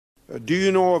Do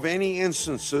you know of any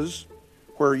instances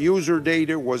where user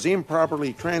data was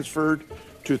improperly transferred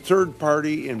to third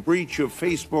party in breach of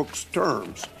Facebook's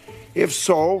terms? If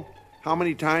so, how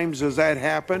many times has that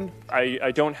happened?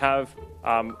 I don't have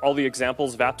all the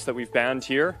examples of apps that we've banned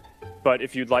here, but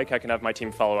if you'd like, I can have my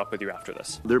team follow up with you after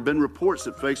this. There have been reports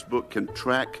that Facebook can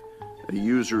track a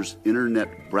user's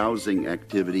internet browsing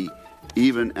activity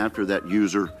even after that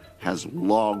user has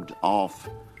logged off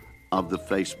of the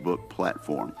Facebook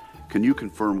platform. Can you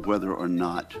confirm whether or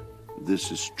not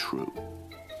this is true?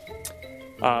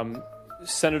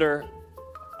 Senator,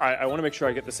 I want to make sure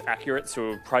I get this accurate, so it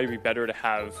would probably be better to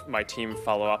have my team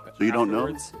follow up. So you don't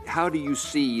know? How do you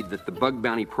see that the bug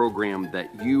bounty program that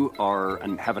you are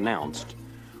and have announced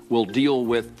will deal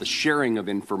with the sharing of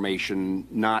information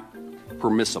not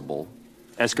permissible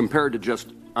as compared to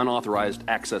just unauthorized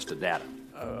access to data?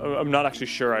 I'm not actually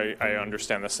sure I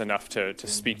understand this enough to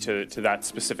speak to that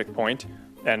specific point,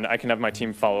 and I can have my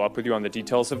team follow up with you on the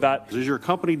details of that. Is your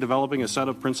company developing a set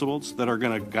of principles that are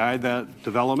going to guide that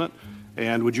development?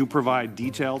 And would you provide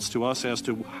details to us as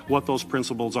to what those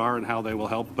principles are and how they will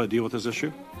help deal with this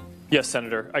issue? Yes,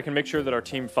 Senator. I can make sure that our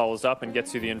team follows up and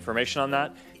gets you the information on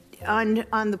that.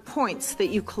 On the points that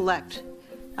you collect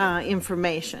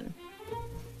information,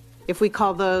 if we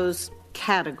call those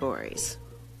categories,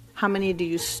 how many do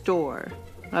you store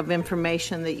of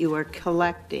information that you are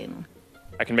collecting?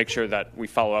 I can make sure that we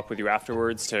follow up with you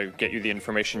afterwards to get you the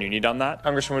information you need on that.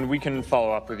 Congresswoman, we can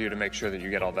follow up with you to make sure that you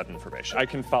get all that information. I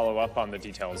can follow up on the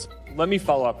details. Let me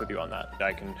follow up with you on that.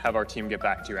 I can have our team get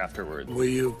back to you afterwards. Will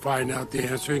you find out the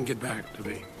answer and get back to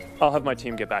me? I'll have my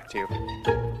team get back to you.